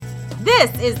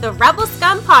This is the Rebel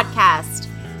Scum Podcast.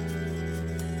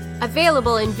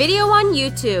 Available in video on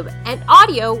YouTube and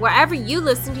audio wherever you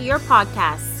listen to your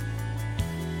podcasts.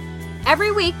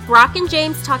 Every week, Brock and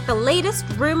James talk the latest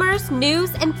rumors, news,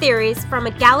 and theories from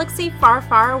a galaxy far,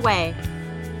 far away.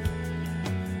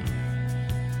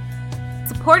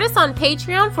 Support us on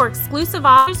Patreon for exclusive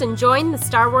offers and join the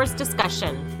Star Wars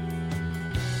discussion.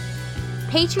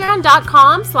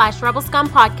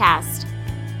 Patreon.com/RebelScumPodcast.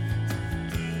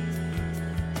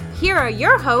 Here are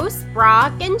your hosts,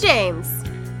 Brock and James.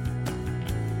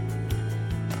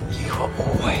 You are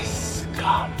always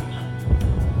scum.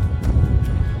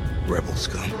 Rebel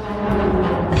scum.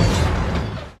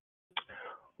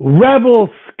 Rebel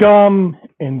scum,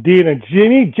 indeed. And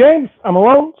James, I'm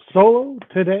alone, solo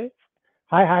today.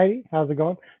 Hi, Heidi. How's it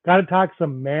going? Got to talk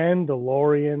some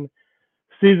Mandalorian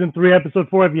Season 3, Episode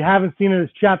 4. If you haven't seen it,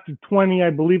 it's Chapter 20.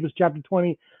 I believe it's Chapter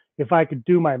 20. If I could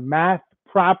do my math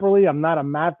properly, I'm not a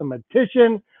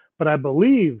mathematician, but I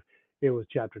believe it was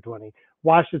Chapter 20.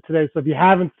 Watched it today. So if you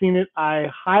haven't seen it, I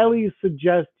highly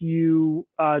suggest you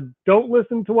don't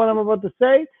listen to what I'm about to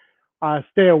say.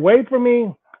 Stay away from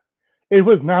me. It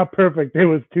was not perfect. It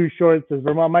was too short, says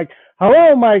Vermont Mike.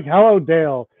 Hello, Mike. Hello,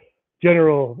 Dale.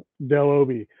 General Dale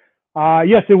Obi.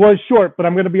 Yes, it was short, but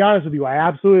I'm going to be honest with you. I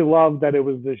absolutely loved that it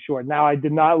was this short. Now, I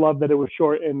did not love that it was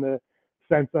short in the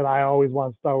sense that I always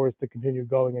want Star Wars to continue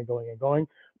going and going and going.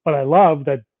 But I love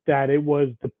that it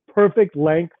was the perfect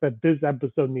length that this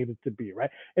episode needed to be, right?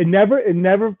 It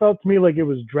never felt to me like it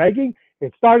was dragging.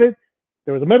 It started,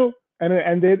 there was a middle, and it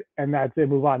ended, and that's it,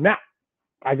 move on. Now,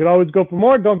 I could always go for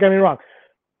more, don't get me wrong.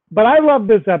 But I love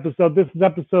this episode. This is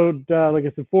episode, like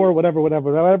I said, 4,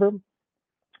 whatever.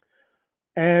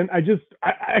 And I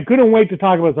couldn't wait to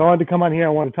talk about it. So I wanted to come on here. I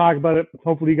want to talk about it.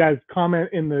 Hopefully you guys comment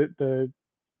in the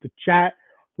chat,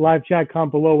 live chat,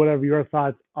 comment below, whatever your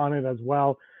thoughts on it as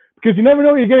well. Because you never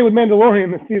know what you're getting with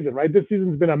Mandalorian this season, right? This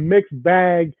season's been a mixed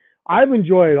bag. I've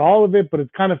enjoyed all of it, but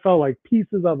it's kind of felt like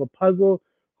pieces of a puzzle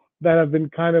that have been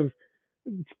kind of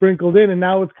sprinkled in. And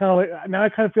now it's kind of like, now I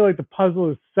kind of feel like the puzzle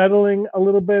is settling a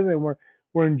little bit, and we're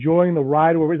enjoying the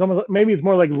ride. Where it's almost, maybe it's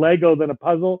more like Lego than a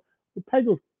puzzle.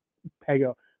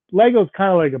 Lego's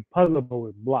kind of like a puzzle but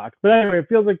with blocks. But anyway, it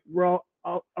feels like we're all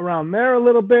around there a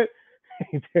little bit.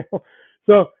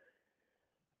 So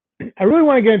I really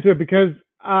want to get into it because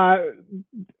a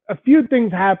few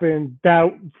things happened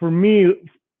that, for me,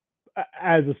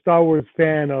 as a Star Wars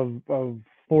fan of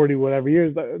 40 whatever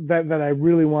years, that I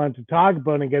really wanted to talk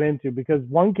about and get into. Because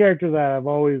one character that I've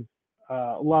always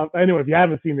loved. Anyway, if you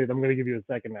haven't seen it, I'm going to give you a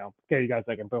second now. Okay, you got a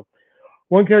second, Bill.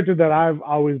 One character that I've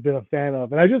always been a fan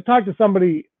of, and I just talked to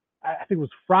somebody, I think it was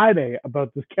Friday,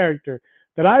 about this character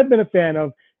that I've been a fan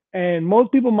of, and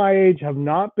most people my age have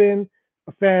not been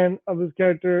a fan of this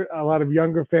character. A lot of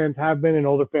younger fans have been, and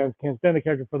older fans can't stand the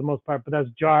character for the most part, but that's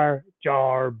Jar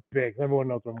Binks. Everyone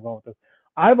knows where I'm going with this.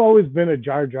 I've always been a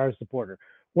Jar Jar supporter.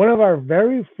 One of our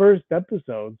very first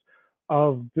episodes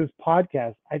of this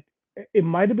podcast, it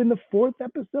might have been the 4th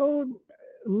episode,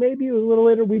 maybe it was a little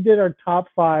later, we did our top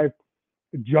 5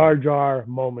 Jar Jar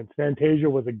moments. Fantasia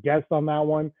was a guest on that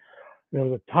one. And it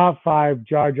was a top 5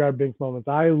 Jar Jar Binks moments.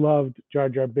 I loved Jar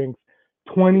Jar Binks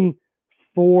 5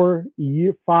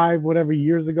 whatever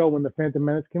years ago when the Phantom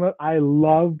Menace came out. I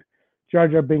loved Jar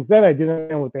Jar Binks then. I didn't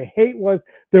know what the hate was.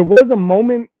 There was a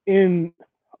moment in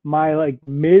my like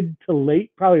mid to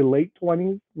late, probably late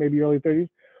 20s, maybe early 30s,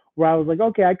 where I was like,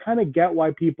 okay, I kind of get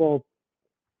why people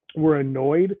were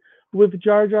annoyed with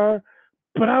Jar Jar.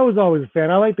 But I was always a fan.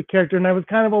 I liked the character, and I was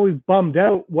kind of always bummed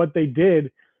out what they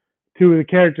did to the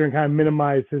character and kind of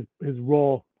minimize his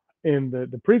role in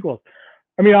the prequels.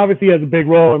 I mean, obviously he has a big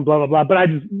role and blah, blah, blah, but I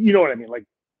just, you know what I mean? Like,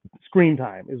 screen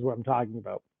time is what I'm talking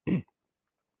about.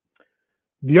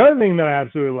 The other thing that I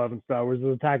absolutely love in Star Wars is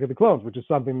Attack of the Clones, which is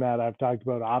something that I've talked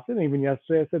about often. Even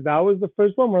yesterday I said that was the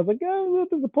first one where I was like, yeah, I'm a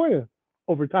little disappointed.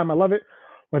 Over time, I love it.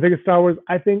 When I think of Star Wars,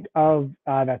 I think of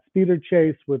that speeder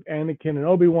chase with Anakin and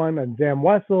Obi-Wan and Zam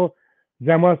Wesell.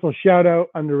 Zam Wesell, shout out,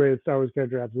 underrated Star Wars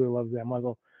character. Absolutely love Zam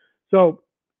Wesell. So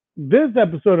this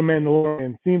episode of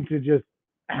Mandalorian seemed to just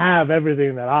have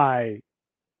everything that I,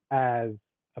 as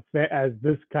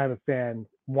this kind of fan,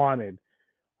 wanted.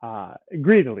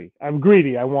 Greedily. I'm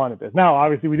greedy. I wanted this. Now,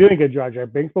 obviously, we didn't get Jar Jar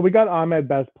Binks, but we got Ahmed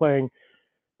Best playing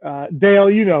Dale.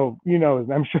 You know,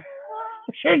 I'm sure.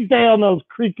 I'm sure Dale knows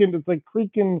Creakin. It's like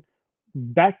Creakin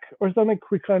Beck or something.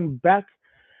 Creakin Beck.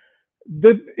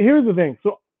 Here's the thing.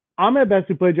 So Ahmed Best,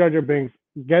 who played Jar Jar Binks,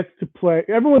 gets to play.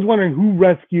 Everyone's wondering who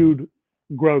rescued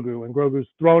Grogu, and Grogu's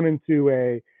thrown into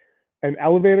an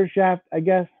elevator shaft, I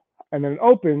guess, and then it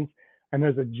opens, and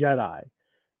there's a Jedi,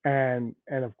 and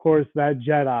of course that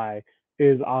Jedi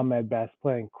is Ahmed Best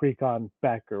playing Krekon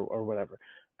Beck or whatever,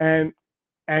 and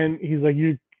he's like,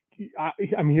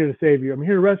 I'm here to save you. I'm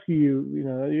here to rescue you. You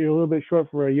know, you're a little bit short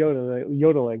for a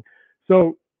yodeling.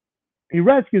 So he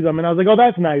rescues him, and I was like, oh,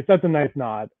 that's nice. That's a nice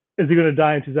nod. Is he going to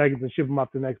die in 2 seconds and ship him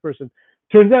off to the next person?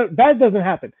 Turns out that doesn't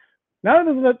happen. Not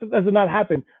only does it not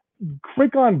happen,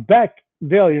 Krekon Beck,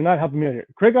 Dale, you're not helping me out here.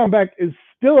 Krekon Beck is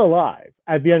still alive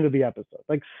at the end of the episode,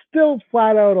 like still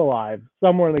flat out alive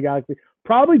somewhere in the galaxy.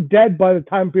 Probably dead by the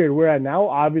time period we're at now.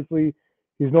 Obviously,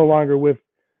 he's no longer with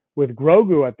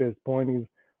Grogu at this point. He's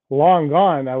long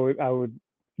gone, I would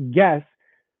guess.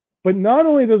 But not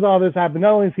only does all this happen,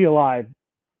 not only is he alive,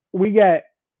 we get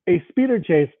a speeder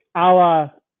chase a la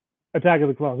Attack of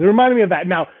the Clones. It reminded me of that.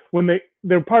 Now, when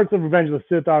there are parts of Revenge of the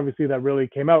Sith, obviously, that really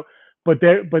came out, but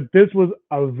this was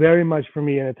a very much for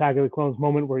me an Attack of the Clones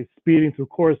moment where he's speeding through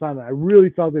Coruscant, and I really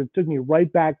felt it took me right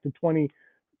back to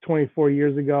 24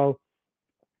 years ago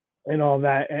and all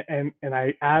that, and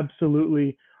I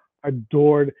absolutely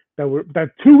adored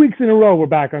that 2 weeks in a row we're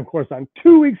back on Coruscant.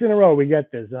 2 weeks in a row we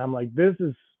get this, and I'm like, this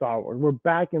is Star Wars. We're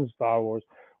back in Star Wars.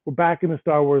 We're back in the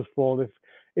Star Wars fold.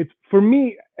 It's for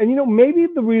me, and maybe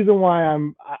the reason why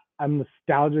I'm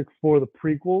nostalgic for the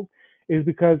prequels is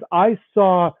because I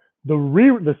saw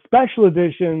the special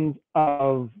editions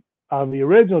of the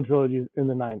original trilogies in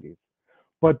the 90s,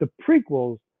 but the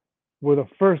prequels were the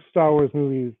first Star Wars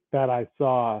movies that I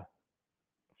saw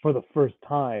for the first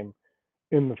time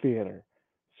in the theater.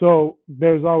 So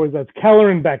there's always that's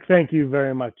Keller and Beck. Thank you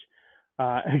very much.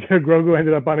 Grogu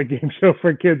ended up on a game show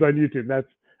for kids on YouTube. That's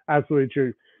absolutely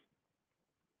true.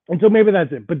 And so maybe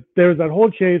that's it. But there's that whole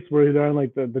chase where they're on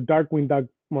like the Darkwing Duck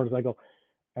motorcycle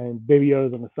and Baby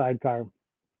Yoda's on the sidecar.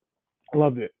 I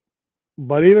loved it.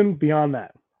 But even beyond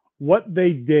that, what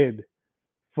they did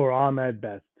for Ahmed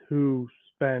Best, who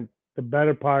spent the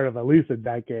better part of at least a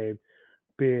decade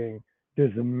being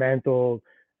dismantled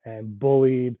and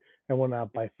bullied and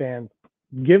whatnot by fans,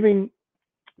 giving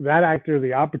that actor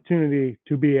the opportunity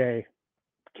to be a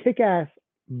kick-ass,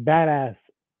 badass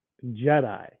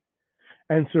Jedi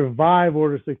and survive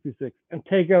Order 66 and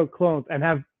take out clones and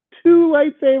have 2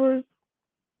 lightsabers.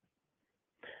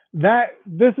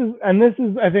 This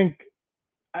is, I think,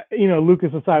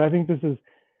 Lucas aside, I think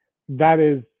that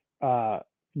is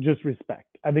just respect.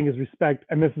 I think it's respect,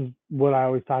 and this is what I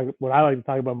like to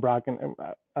talk about Brock, and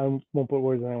I won't put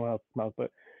words in anyone else's mouth,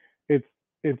 but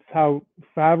it's how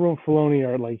Favreau and Filoni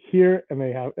are like here, and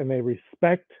they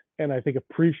respect and I think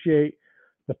appreciate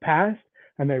the past,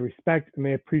 and they respect and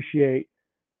they appreciate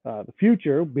the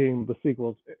future, being the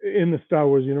sequels in the Star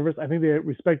Wars universe. I think they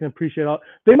respect and appreciate all.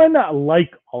 They might not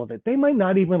like all of it. They might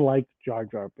not even like Jar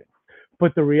Jar Binks.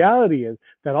 But the reality is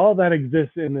that all that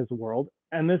exists in this world,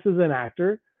 and this is an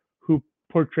actor who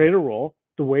portrayed a role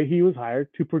the way he was hired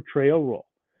to portray a role.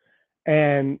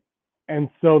 And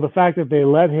so the fact that they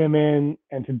let him in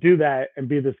and to do that and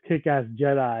be this kick-ass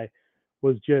Jedi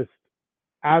was just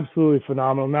absolutely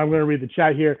phenomenal. Now I'm going to read the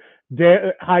chat here.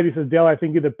 Heidi says, Dale, I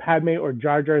think either Padme or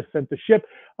Jar Jar sent the ship.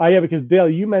 Yeah, because Dale,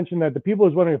 you mentioned that the people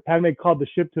was wondering if Padme called the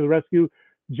ship to the rescue.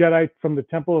 Jedi from the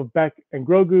Temple of Beck and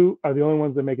Grogu are the only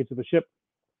ones that make it to the ship.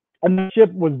 And the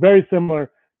ship was very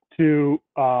similar to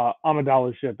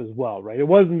Amidala's ship as well, right? It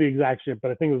wasn't the exact ship,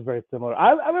 but I think it was very similar.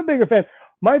 I'm a bigger fan.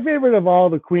 My favorite of all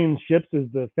the Queen's ships is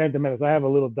the Phantom Menace. I have a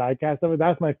little diecast of it.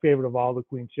 That's my favorite of all the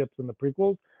Queen's ships in the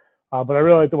prequels. But I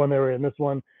really like the one they were in this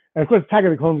one. And of course, Attack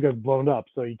of the Clones gets blown up,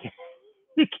 so you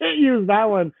can't use that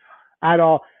one at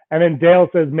all. And then Dale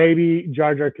says maybe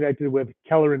Jar Jar connected with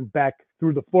Keller and Beck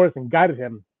through the Force and guided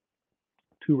him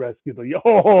to rescue the.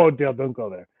 Oh, Dale, don't go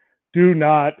there. Do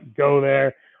not go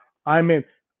there. I mean,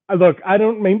 look,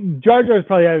 Jar Jar is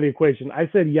probably out of the equation. I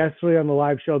said yesterday on the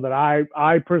live show that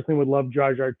I personally would love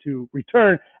Jar Jar to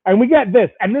return, and we get this,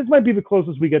 and this might be the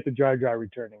closest we get to Jar Jar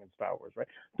returning in Star Wars, right?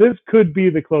 This could be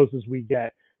the closest we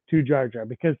get to Jar Jar,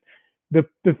 because the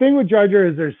thing with Jar Jar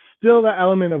is there's still the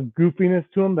element of goofiness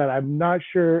to him that I'm not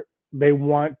sure they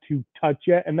want to touch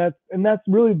yet, and that's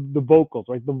really the vocals,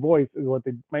 right? The voice is what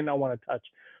they might not want to touch,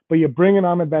 but you bring it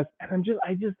on the best, and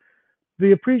I just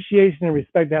the appreciation and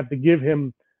respect I have to give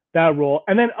him that role,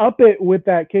 and then up it with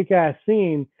that kick-ass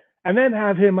scene, and then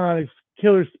have him on his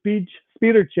killer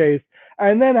speeder chase,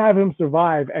 and then have him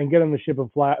survive and get on the ship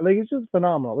and fly. Like, it's just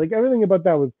phenomenal. Like, everything about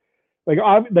that was like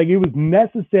it was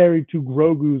necessary to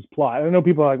Grogu's plot. I know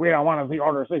people are like, we don't want to see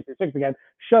Order 66 again.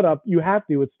 Shut up. You have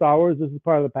to. It's Star Wars. This is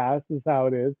part of the past. This is how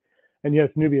it is. And yes,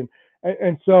 Nubian.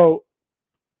 And so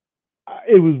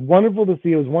it was wonderful to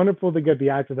see. It was wonderful to get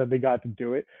the actor that they got to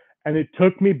do it. And it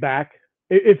took me back.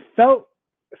 It felt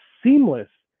seamless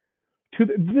to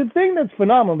the thing that's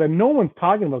phenomenal that no one's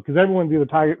talking about, because everyone's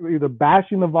either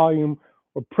bashing the volume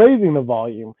or praising the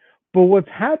volume. But what's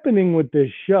happening with this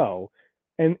show,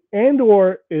 and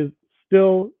Andor is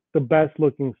still the best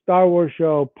looking Star Wars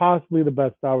show, possibly the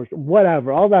best Star Wars show,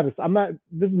 whatever. All that is, I'm not,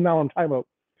 this is not what I'm talking about.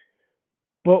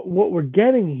 But what we're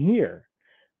getting here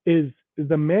is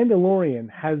the Mandalorian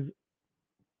has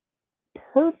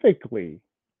perfectly,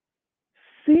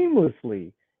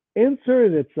 seamlessly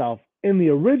inserted itself in the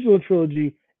original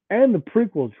trilogy and the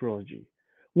prequel trilogy.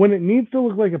 When it needs to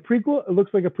look like a prequel, it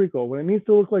looks like a prequel. When it needs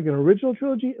to look like an original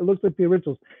trilogy, it looks like the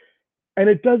originals. And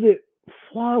it does it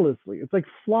flawlessly. It's like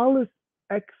flawless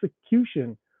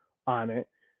execution on it.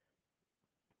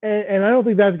 And I don't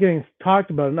think that's getting talked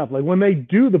about enough. Like when they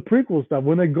do the prequel stuff,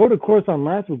 when they go to Coruscant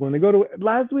last week, when they go to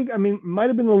last week, I mean, might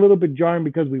have been a little bit jarring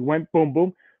because we went boom,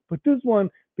 boom. But this one,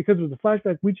 because it was a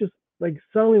flashback, we just like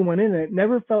suddenly went in and it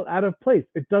never felt out of place.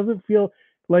 It doesn't feel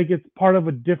like it's part of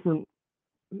a different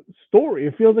story.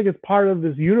 It feels like it's part of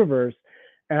this universe.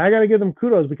 And I got to give them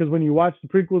kudos because when you watch the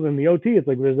prequels and the OT, it's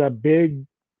like there's that big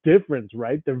difference,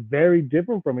 right? They're very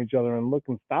different from each other in look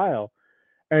and style.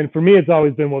 And for me, it's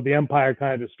always been, well, the Empire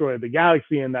kind of destroyed the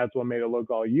galaxy, and that's what made it look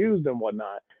all used and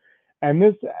whatnot. And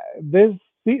this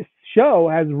show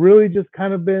has really just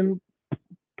kind of been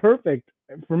perfect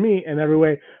for me in every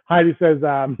way. Heidi says,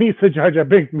 Misa Jar Jar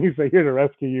Binks, Misa here to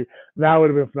rescue you. That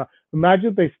would have been phenomenal. Imagine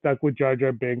if they stuck with Jar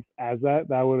Jar Binks as that.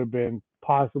 That would have been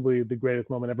possibly the greatest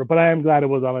moment ever. But I am glad it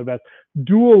was on my best.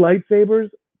 Dual lightsabers,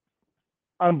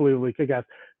 unbelievably kick-ass.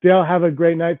 Dale, have a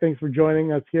great night. Thanks for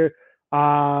joining us here.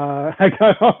 I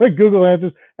got all the Google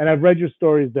answers, and I've read your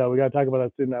stories, Dale. We got to talk about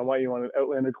that soon. I want you on an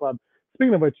Outlander Club.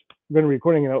 Speaking of which, we're going to be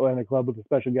recording an Outlander Club with a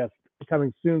special guest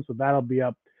coming soon, so that'll be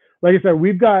up. Like I said,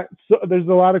 there's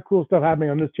a lot of cool stuff happening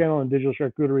on this channel and Digital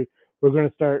Charcuterie. We're going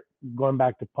to start going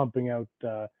back to pumping out,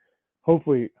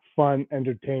 hopefully, fun,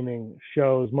 entertaining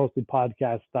shows, mostly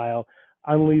podcast style.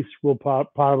 Unleashed will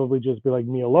probably just be like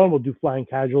me alone. We'll do Flying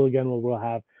Casual again, where we'll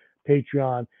have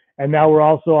Patreon. And now we're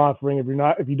also offering, if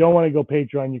you don't want to go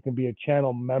Patreon, you can be a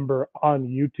channel member on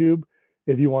YouTube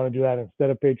if you want to do that instead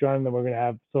of Patreon. Then we're going to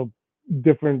have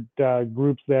different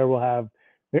groups there. We'll have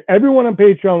everyone on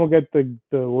Patreon will get the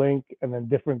link, and then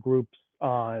different groups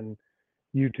on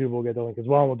YouTube will get the link as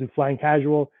well. And we'll do Flying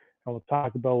Casual, and we'll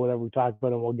talk about whatever we talk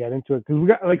about, and we'll get into it. Because we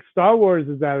got like Star Wars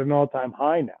is at an all-time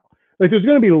high now. Like there's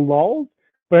going to be lulls,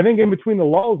 but I think in between the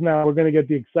lulls now, we're going to get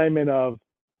the excitement of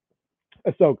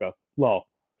Ahsoka, lull.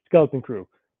 Skeleton Crew,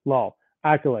 lol.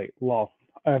 Acolyte, lol.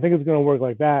 I think it's going to work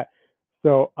like that.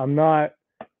 So I'm not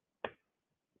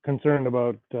concerned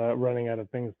about running out of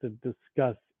things to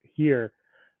discuss here.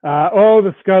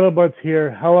 The Scuttlebutt's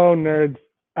here. Hello, nerds.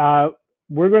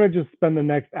 We're going to just spend the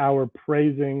next hour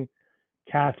praising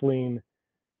Kathleen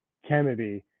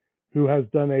Kennedy, who has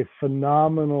done a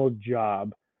phenomenal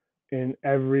job in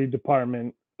every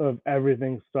department of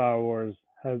everything Star Wars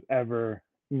has ever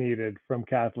needed from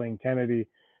Kathleen Kennedy.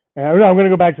 And I'm going to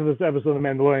go back to this episode of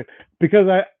Mandalorian because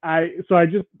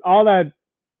all that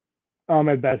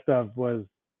Ahmed Best stuff was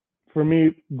for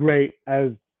me great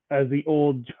as the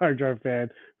old Jar Jar fan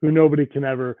who nobody can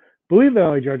ever believe that I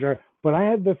like Jar Jar, but I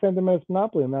had the Phantom Menace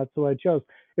Monopoly and that's who I chose.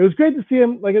 It was great to see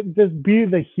him like just be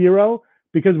the hero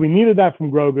because we needed that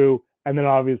from Grogu, and then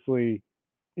obviously,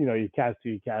 you cast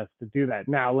to do that.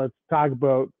 Now let's talk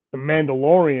about the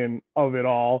Mandalorian of it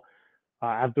all.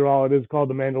 After all, it is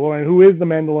called the Mandalorian. Who is the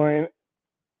Mandalorian?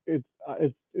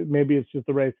 Maybe it's just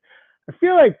the race. I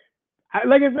feel like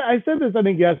I said this I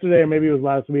think yesterday or maybe it was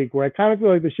last week, where I kind of feel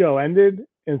like the show ended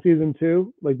in season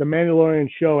 2. Like the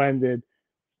Mandalorian show ended.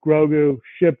 Grogu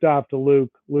shipped off to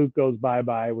Luke. Luke goes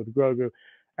bye-bye with Grogu,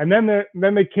 and then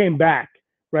they came back.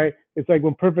 Right? It's like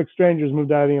when Perfect Strangers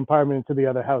moved out of the apartment into the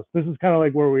other house. This is kind of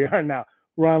like where we are now.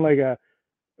 We're on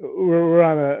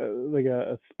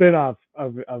a spin-off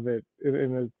of it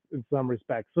in some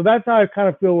respects. So that's how I kind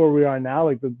of feel where we are now.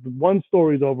 Like the one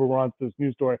story's over, we're on to this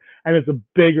new story, and it's a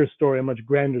bigger story, a much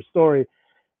grander story.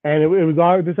 And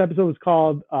this episode was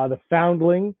called The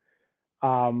Foundling.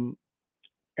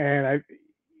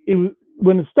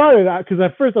 When it started, because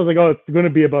at first I was like, oh, it's going to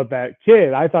be about that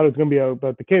kid. I thought it was going to be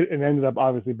about the kid, and it ended up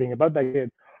obviously being about that kid.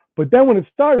 But then when it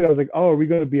started, I was like, oh,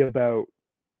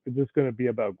 is this going to be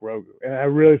about Grogu? And I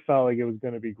really felt like it was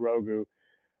going to be Grogu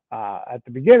at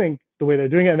the beginning, the way they're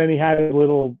doing it. And then he had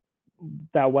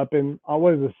that weapon,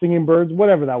 what is it, Singing Birds,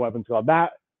 whatever that weapon's called.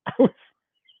 That, I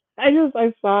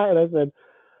saw it and I said,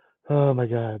 oh my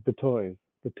God, the toys.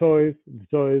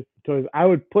 I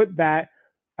would put that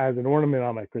as an ornament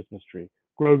on my Christmas tree.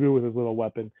 Grogu with his little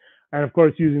weapon. And of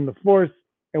course, using the Force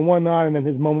and whatnot, and then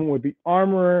his moment with the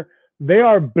armorer. They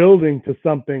are building to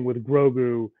something with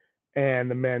Grogu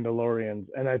and the Mandalorians.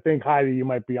 And I think, Heidi, you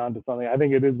might be onto something. I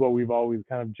think it is what we've always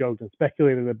kind of joked and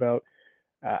speculated about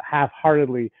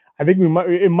half-heartedly. I think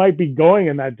it might be going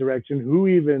in that direction. Who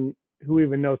even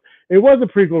knows? It was a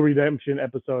prequel redemption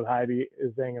episode. Heidi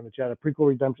is saying in the chat, a prequel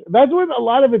redemption. That's what a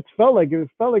lot of it felt like. It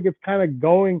felt like it's kind of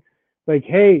going like,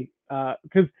 hey,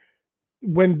 because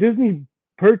when Disney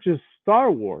purchased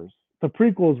Star Wars, the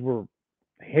prequels were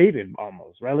hated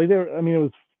almost, right? Like I mean, it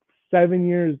was 7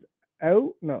 years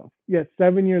out. No, yeah,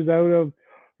 7 years out of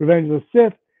Revenge of the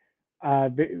Sith.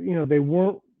 They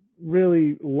weren't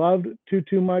really loved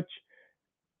too much.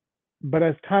 But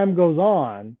as time goes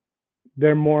on,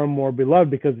 they're more and more beloved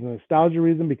because of the nostalgia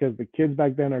reason, because the kids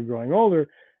back then are growing older,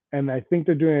 and I think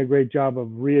they're doing a great job of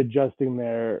readjusting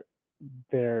their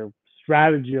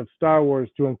strategy of Star Wars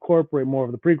to incorporate more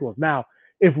of the prequels. Now,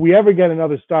 if we ever get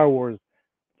another Star Wars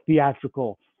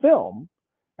theatrical film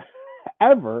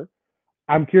ever,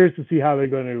 I'm curious to see how they're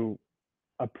going to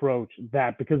approach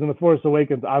that, because in The Force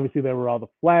Awakens, obviously there were all the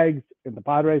flags and the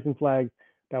pod racing flags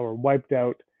that were wiped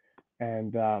out,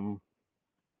 and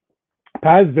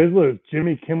Paz Vizsla is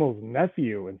Jimmy Kimmel's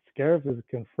nephew, and Scarif is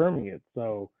confirming it.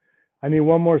 So I need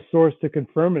one more source to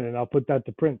confirm it, and I'll put that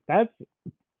to print. That's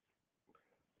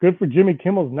good for Jimmy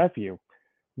Kimmel's nephew.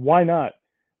 Why not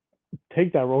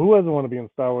take that role? Who doesn't want to be in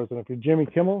Star Wars? And if you're Jimmy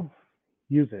Kimmel,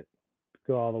 use it.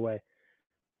 Go all the way.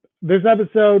 This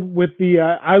episode with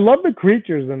I love the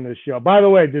creatures in this show. By the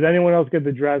way, did anyone else get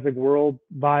the Jurassic World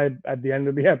vibe at the end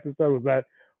of the episode? Was that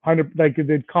 100? Like,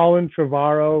 did Colin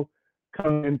Trevorrow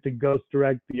come in to ghost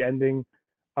direct the ending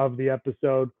of the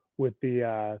episode with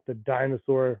the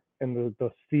dinosaur and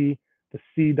the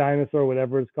sea dinosaur,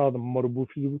 whatever it's called, the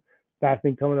Motobufu, that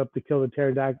thing coming up to kill the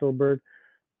pterodactyl bird?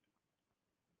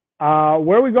 Where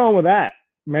are we going with that?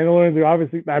 Mandalorians are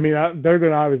obviously, I mean, they're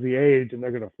going to obviously age and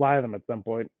they're going to fly them at some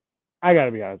point. I got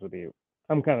to be honest with you.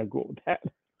 I'm kind of cool with that.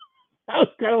 I was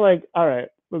kind of like, all right,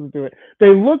 let's do it. They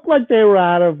looked like they were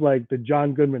out of like the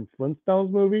John Goodman Flintstones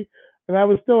movie, and I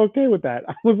was still okay with that.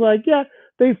 I was like, yeah,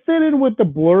 they fit in with the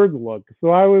blurred look, so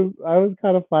I was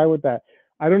kind of fine with that.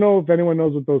 I don't know if anyone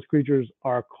knows what those creatures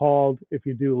are called. If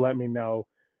you do, let me know.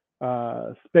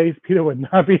 Space Peter would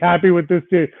not be happy with this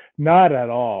series. Not at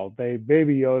all. They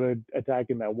Baby Yoda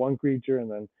attacking that one creature,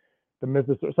 and then the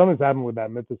Mythosaur. Something's happened with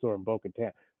that Mythosaur and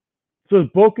Bo-Katan. So is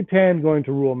Bo-Katan going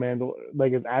to rule Mandalore?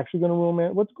 Like, is actually going to rule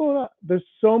Mandalore? What's going on? There's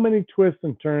so many twists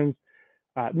and turns.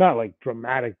 Not like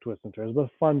dramatic twists and turns, but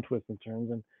fun twists and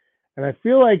turns. And I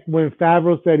feel like when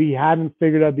Favreau said he hadn't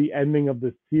figured out the ending of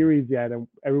the series yet, and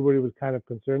everybody was kind of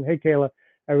concerned. Hey, Kayla,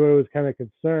 everybody was kind of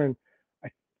concerned. I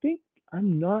think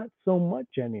I'm not so much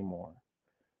anymore.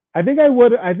 I think I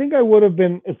would have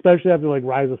been, especially after like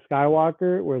Rise of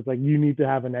Skywalker, where it's like you need to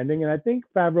have an ending. And I think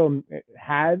Favreau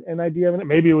had an idea of it.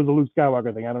 Maybe it was a Luke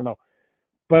Skywalker thing. I don't know.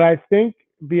 But I think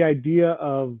the idea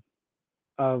of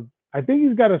I think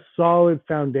he's got a solid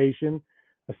foundation,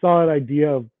 a solid idea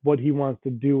of what he wants to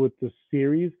do with the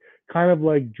series, kind of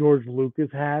like George Lucas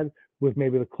had with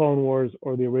maybe the Clone Wars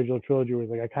or the original trilogy, where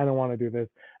he's like, I kind of want to do this.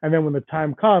 And then when the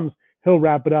time comes, he'll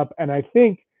wrap it up. And I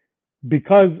think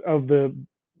because of the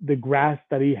grasp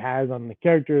that he has on the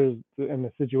characters and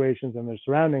the situations and their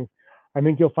surroundings, I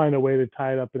think he'll find a way to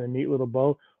tie it up in a neat little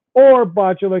bow, or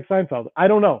botch it like Seinfeld. I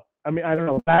don't know. I mean, I don't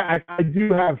know. I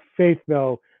do have faith,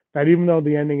 though, that even though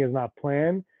the ending is not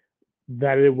planned,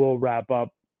 that it will wrap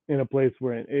up in a place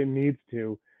where it needs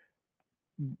to.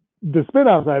 The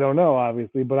spin-offs, I don't know,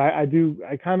 obviously, but I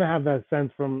kind of have that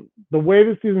sense from the way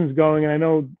the season's going, and I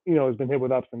know, it's been hit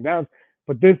with ups and downs,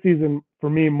 but this season, for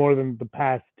me, more than the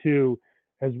past two,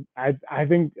 I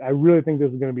really think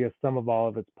this is going to be a sum of all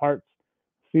of its parts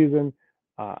season.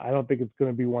 I don't think it's going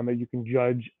to be one that you can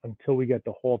judge until we get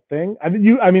the whole thing. I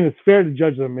mean, it's fair to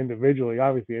judge them individually.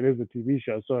 Obviously, it is a TV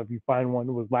show, so if you find one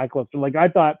that was lackluster, like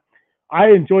I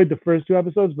enjoyed the first two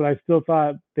episodes, but I still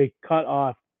thought they cut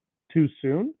off too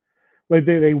soon. Like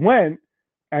they went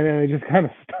and then they just kind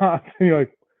of stopped. And you're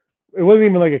like, it wasn't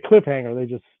even like a cliffhanger. They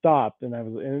just stopped,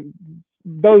 and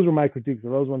those were my critiques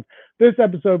of those ones. This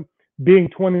episode, being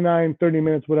 29, 30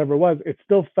 minutes, whatever it was, it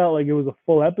still felt like it was a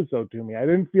full episode to me. I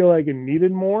didn't feel like it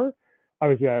needed more.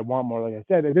 Obviously, I want more, like I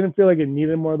said. It didn't feel like it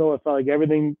needed more, though. It felt like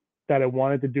everything that it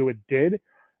wanted to do, it did.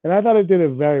 And I thought it did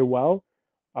it very well.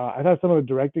 I thought some of the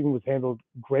directing was handled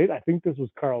great. I think this was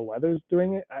Carl Weathers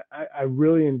doing it. I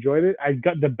really enjoyed it. I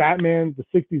got the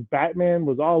 60s Batman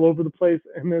was all over the place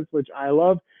in this, which I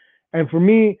love. And for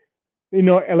me,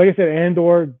 like I said,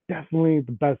 Andor, definitely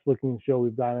the best looking show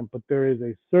we've gotten, but there is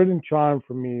a certain charm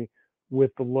for me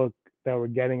with the look that we're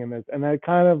getting in this. And that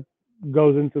kind of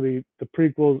goes into the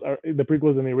prequels and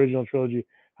the original trilogy,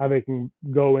 how they can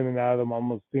go in and out of them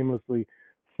almost seamlessly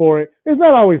for it. It's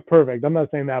not always perfect. I'm not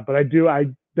saying that, but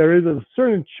there is a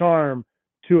certain charm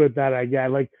to it that I get.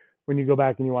 Like when you go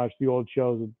back and you watch the old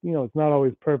shows, it's not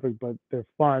always perfect, but they're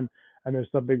fun and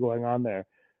there's something going on there.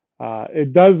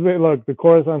 It does look, the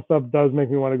Coruscant stuff does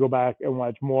make me want to go back and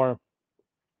watch more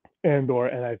Andor,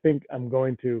 and I think I'm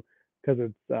going to,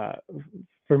 because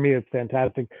for me it's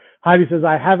fantastic. Heidi says,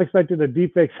 I have expected a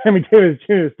deepfake Sammy Davis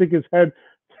Jr. to stick his head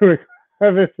through a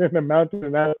crevice in the mountain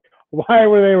and ask why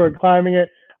were climbing it.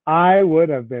 I would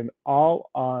have been all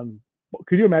on.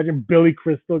 Could you imagine Billy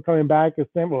Crystal coming back as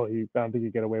Sam? Well, I don't think you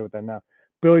get away with that now.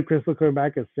 Billy Crystal coming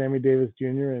back as Sammy Davis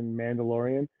Jr. in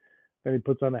Mandalorian. Then he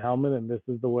puts on a helmet, and this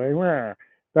is the way.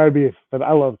 That would be.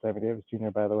 I love Sammy Davis Jr.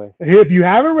 By the way. If you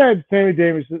haven't read Sammy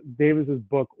Davis's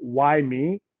book, Why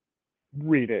Me?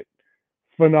 Read it.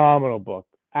 Phenomenal book.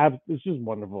 It's just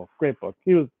wonderful. Great book.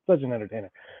 He was such an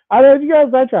entertainer. I don't know if you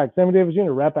guys sidetracked. Sammy Davis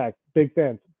Jr. Rat Pack. Big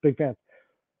fans. Big fans.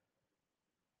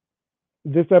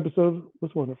 This episode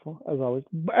was wonderful, as always.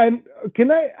 And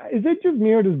is it just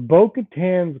me, or does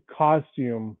Bo-Katan's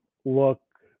costume look,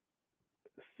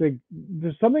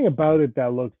 there's something about it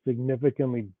that looks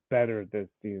significantly better this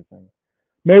season?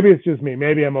 Maybe it's just me.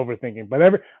 Maybe I'm overthinking. But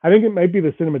I think it might be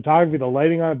the cinematography, the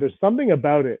lighting on it. There's something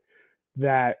about it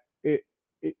that it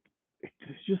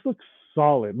just looks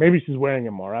solid. Maybe she's wearing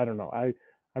it more. I don't know.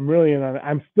 I'm really in on it.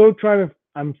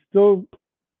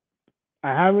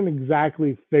 I haven't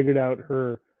exactly figured out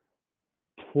her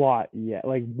plot yet,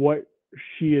 like what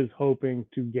she is hoping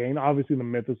to gain. Obviously, the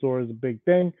mythosaur is a big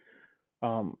thing,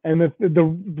 and the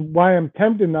why I'm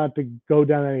tempted not to go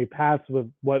down any paths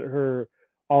with what her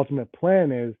ultimate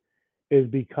plan is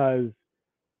because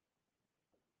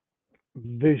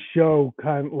this show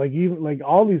kind of even like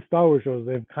all these Star Wars shows,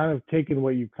 they've kind of taken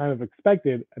what you kind of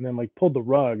expected and then like pulled the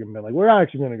rug and been like, we're not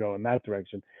actually going to go in that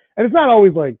direction, and it's not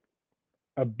always like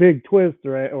a big twist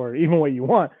or even what you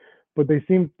want, but they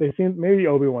seem maybe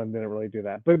Obi-Wan didn't really do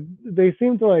that, but they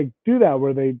seem to like do that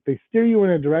where they steer you in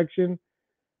a direction.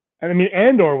 And I mean,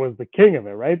 Andor was the king of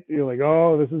it, right? You're like,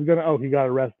 he got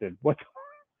arrested. What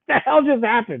the hell just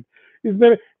happened?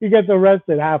 He gets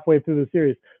arrested halfway through the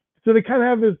series. So they kind of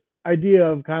have this idea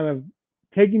of kind of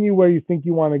taking you where you think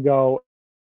you want to go.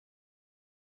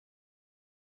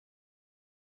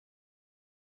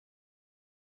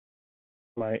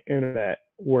 My internet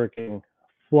working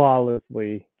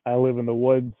flawlessly. I live in the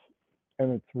woods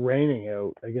and it's raining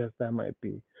out. I guess that might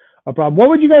be a problem. What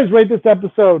would you guys rate this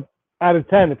episode out of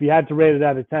 10 if you had to rate it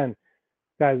out of 10?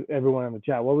 Guys, everyone in the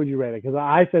chat, what would you rate it? Because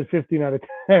I said 15 out of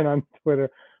 10 on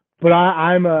Twitter, but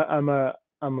I'm a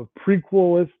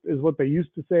prequelist, is what they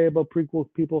used to say about prequel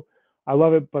people. I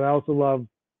love it, but I also love,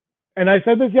 and I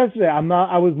said this yesterday,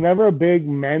 I was never a big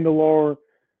Mandalore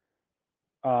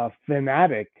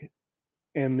fanatic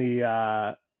in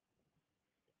the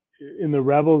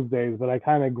Rebels days, but I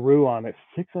kind of grew on it.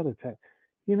 6 out of 10.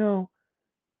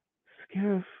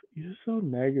 Scarif, you're so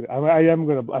negative.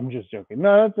 I'm just joking.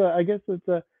 No, I guess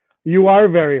you are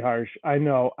very harsh. I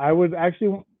know.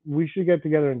 We should get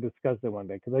together and discuss it one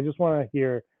day because I just want to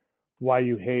hear why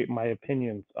you hate my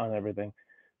opinions on everything.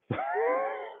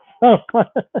 I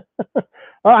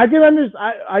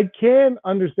can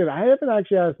understand. I haven't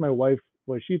actually asked my wife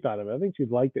what she thought of it. I think she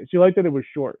liked it. She liked that it was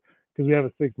short because we have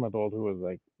a 6-month-old who was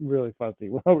like really fussy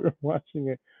while we were watching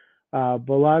it. But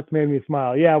lots made me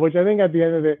smile. Yeah, which I think at the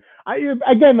end of it, I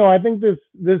think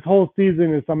this whole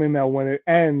season is something that when it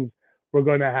ends,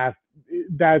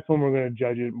 that's when we're going to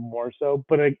judge it more so.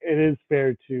 But it is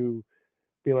fair to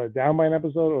be let down by an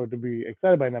episode or to be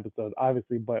excited by an episode,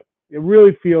 obviously. But it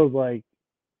really feels like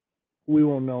we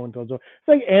won't know until it's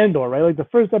like Andor, right? Like the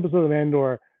first episode of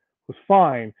Andor was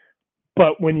fine,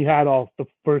 but when you had all the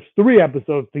first 3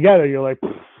 episodes together, you're like,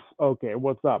 okay,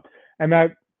 what's up? And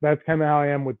that's kind of how I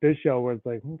am with this show, where it's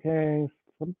like, okay,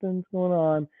 something's going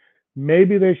on.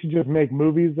 Maybe they should just make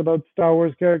movies about Star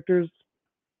Wars characters.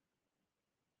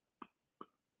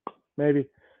 Maybe.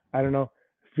 I don't know.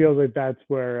 It feels like that's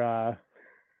where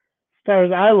Star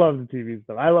Wars, I love the TV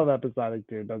stuff. I love episodic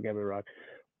too, don't get me wrong.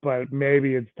 But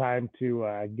maybe it's time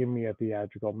to give me a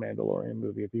theatrical Mandalorian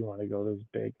movie if you want to go this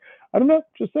big. I don't know.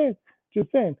 Just saying.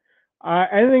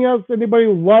 Anything else anybody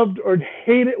loved or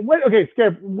hated? Okay,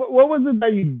 Scarif, what was it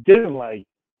that you didn't like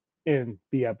in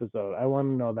the episode? I want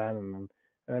to know that, and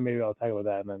then maybe I'll talk about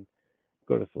that and then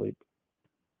go to sleep.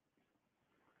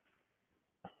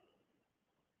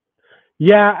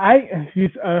 Yeah, I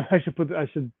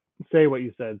should say what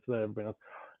you said so that everybody knows.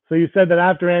 So you said that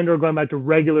after Andor, going back to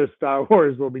regular Star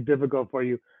Wars will be difficult for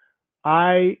you.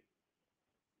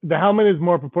 The helmet is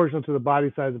more proportional to the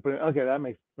body size. Okay, that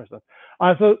makes more sense.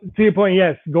 So to your point,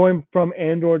 yes, going from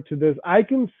Andor to this, I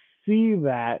can see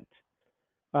that.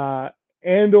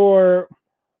 Andor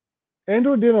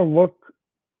didn't look.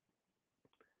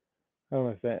 How do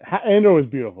I say it? Andor was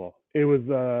beautiful. It was,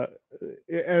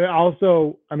 and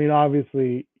also, I mean,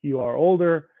 obviously, you are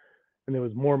older, and it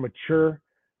was more mature.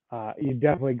 You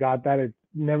definitely got that. It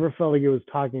never felt like it was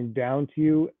talking down to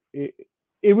you. It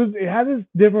had this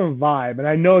different vibe, and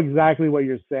I know exactly what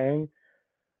you're saying.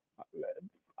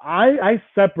 I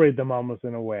separate them almost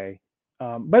in a way,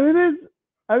 but it is.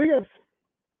 I think it's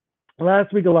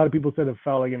last week. A lot of people said it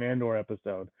felt like an Andor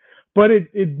episode, but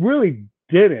it really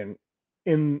didn't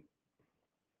in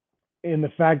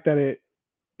the fact that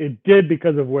it did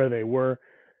because of where they were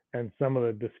and some of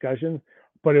the discussions,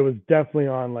 but it was definitely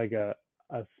on like a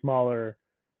smaller.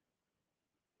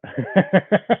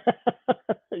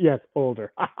 Yes,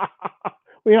 older.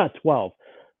 We're not 12.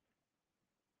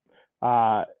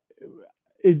 Uh,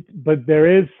 but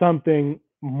there is something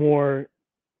more,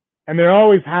 and there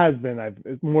always has been.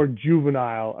 It's more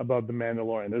juvenile about the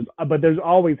Mandalorian. There's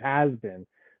always has been.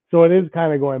 So it is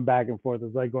kind of going back and forth.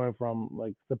 It's like going from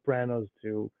like Sopranos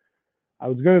to, I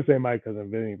was going to say My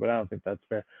Cousin Vinny, but I don't think that's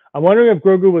fair. I'm wondering if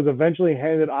Grogu was eventually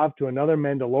handed off to another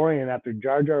Mandalorian after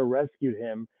Jar Jar rescued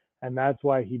him, and that's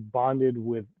why he bonded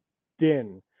with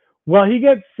Din. Well, he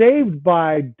gets saved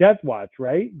by Death Watch,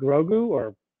 right? Grogu,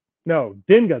 or no,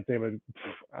 Din got saved.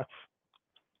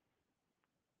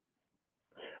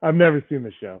 I've never seen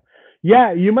the show.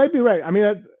 Yeah, you might be right. I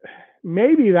mean,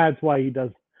 maybe that's why he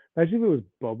does. Especially if it was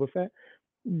Boba Fett.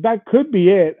 That could be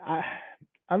it.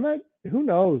 I'm not. Who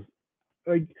knows?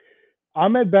 Like,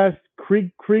 Ahmed Best,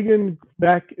 Cregan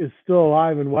Beck is still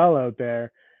alive and well out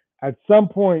there. At some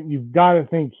point, you've got to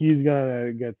think he's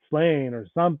gonna get slain or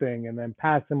something, and then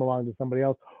pass him along to somebody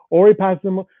else, or he passes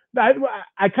him. I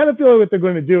kind of feel like what they're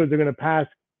going to do is they're going to pass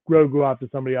Grogu off to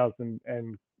somebody else,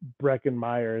 and Breckin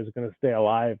Meyer is going to stay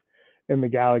alive in the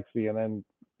galaxy, and then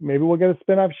maybe we'll get a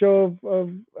spin-off show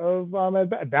of Ahmed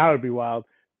Best. That would be wild.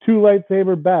 Two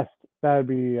lightsaber best. That would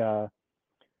be.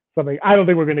 Something. I don't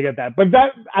think we're going to get that, but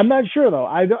that I'm not sure though.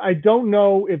 I don't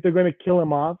know if they're going to kill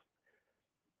him off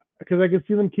because I can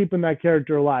see them keeping that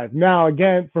character alive. Now,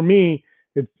 again, for me,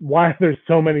 it's why are there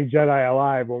so many Jedi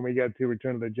alive when we get to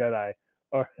Return of the Jedi,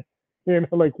 or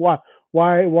like why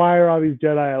are all these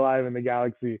Jedi alive in the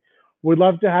galaxy? Would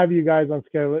love to have you guys on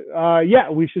schedule. Yeah,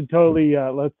 we should totally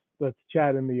let's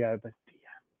chat in the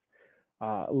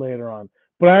later on.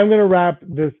 But I'm going to wrap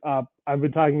this up. I've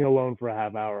been talking alone for a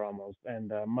half hour almost,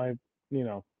 and you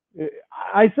know,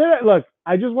 I said, look,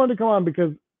 I just wanted to come on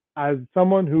because as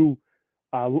someone who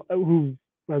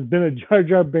has been a Jar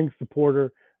Jar Binks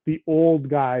supporter, the old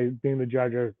guy being the Jar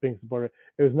Jar Binks supporter,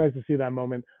 it was nice to see that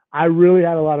moment. I really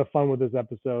had a lot of fun with this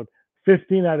episode.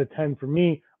 15 out of 10 for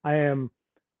me. I am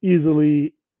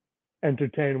easily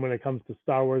entertained when it comes to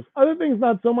Star Wars. Other things,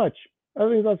 not so much.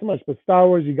 But Star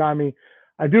Wars, you got me.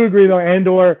 I do agree, though.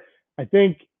 Andor, I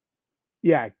think,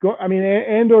 yeah. I mean,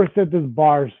 Andor set this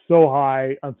bar so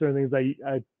high on certain things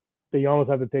that you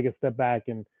almost have to take a step back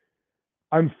and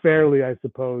unfairly, I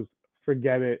suppose,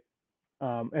 forget it.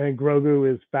 And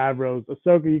Grogu is Favreau's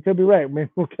Ahsoka. You could be right.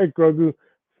 Maybe we'll get Grogu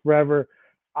forever.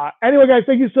 Anyway, guys,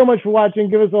 thank you so much for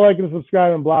watching. Give us a like and a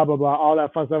subscribe and blah, blah, blah, all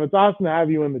that fun stuff. It's awesome to have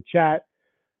you in the chat.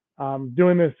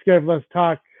 Doing this Scared Less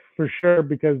Talk for sure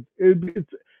because it's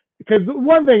because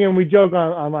one thing, and we joke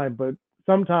online, but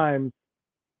sometimes,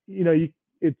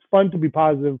 it's fun to be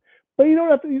positive, but you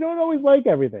don't always like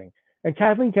everything. And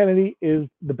Kathleen Kennedy is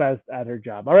the best at her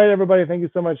job. All right, everybody, thank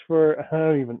you so much for, I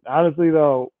don't even, honestly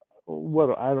though,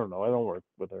 I don't know. I don't work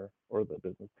with her or the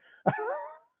business.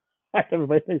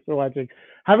 Everybody, thanks for watching.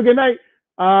 Have a good night.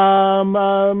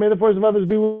 May the force of others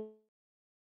be with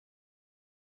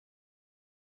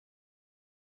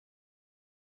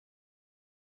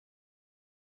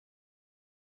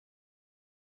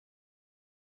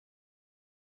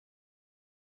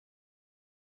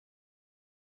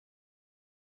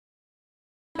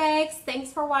Bags,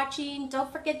 thanks for watching.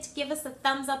 Don't forget to give us a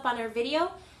thumbs up on our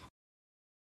video.